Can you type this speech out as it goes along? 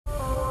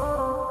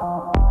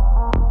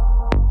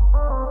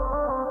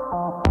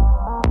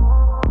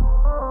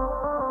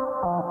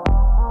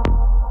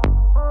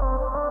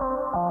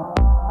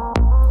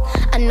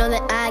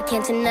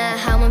can't deny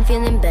how I'm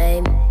feeling,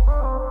 babe.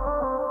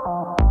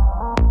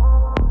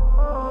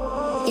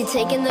 You're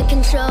taking the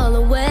control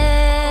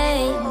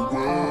away.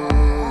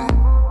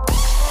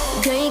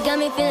 Girl, you got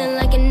me feeling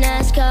like a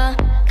NASCAR.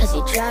 Cause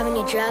you're driving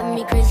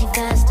me crazy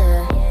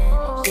faster.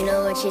 You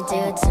know what you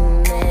do to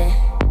me.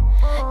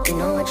 You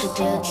know what you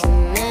do to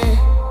me.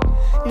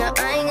 Now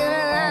I ain't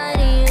gonna lie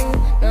to you.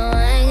 No, I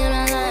ain't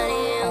gonna lie to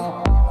you.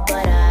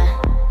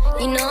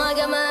 But you know I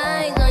got my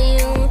eyes on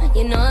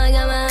you. You know I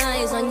got my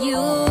eyes on you.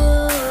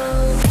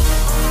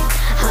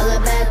 Holla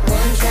back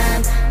one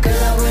time.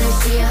 Girl, I wanna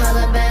see you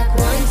holla back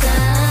one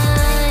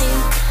time.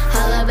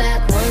 Holla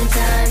back one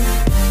time.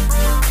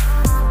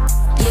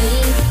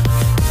 Yeah.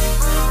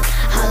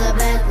 Holla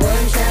back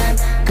one time.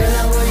 Girl,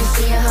 I wanna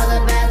see you holla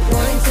back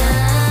one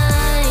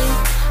time.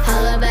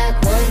 Holla back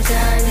one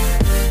time.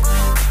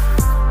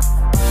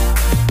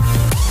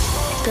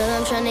 Girl,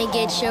 I'm tryna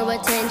get your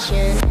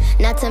attention.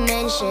 Not to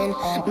mention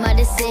my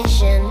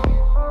decision.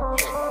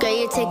 Girl,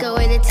 you take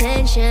away the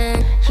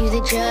tension. You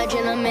the judge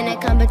and I'm in a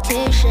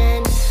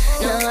competition.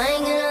 No, I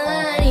ain't gonna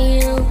lie to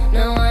you.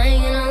 No, I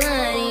ain't gonna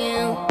lie to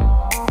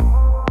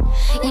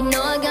you. You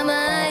know I got my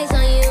eyes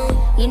on you.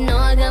 You know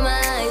I got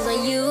my eyes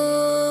on you.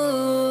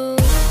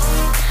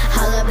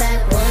 Holla back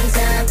one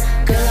time.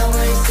 Girl, I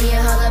wanna see you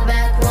holla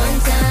back one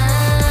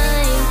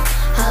time.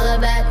 Holla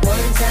back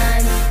one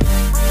time.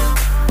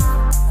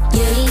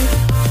 Yeah.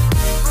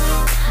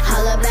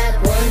 Holla back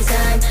one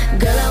time.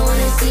 Girl, I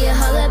wanna see you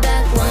holla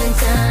back one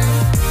time.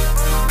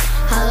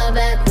 Holla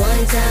back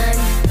one time.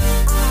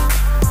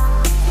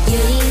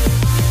 Yeah.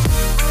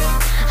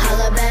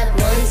 Holla back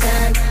one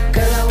time.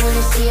 Girl, I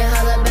wanna see you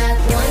holla back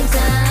one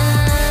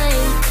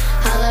time.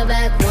 Holla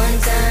back one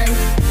time.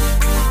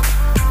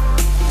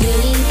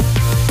 Yeah.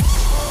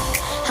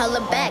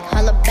 Holla back,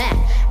 holla back.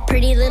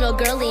 Pretty little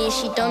girlie and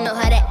she don't know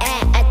how to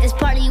act. At this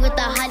party with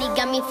the hottie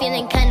got me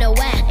feeling kinda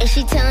whack. And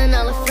she telling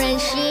all her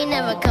friends she ain't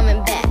never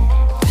coming back.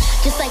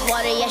 Just like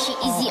water, yeah, she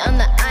easy on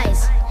the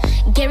ice.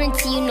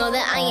 Guarantee you know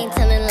that I ain't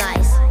telling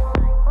lies.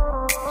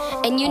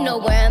 And you know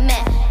where I'm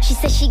at. She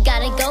said she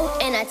gotta go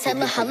and I tell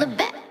her holla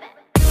back.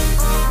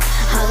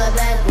 Holla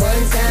back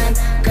one time.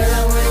 Girl,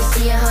 I wanna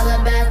see you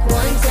holla back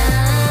one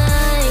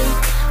time.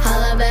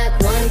 Holla back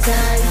one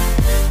time.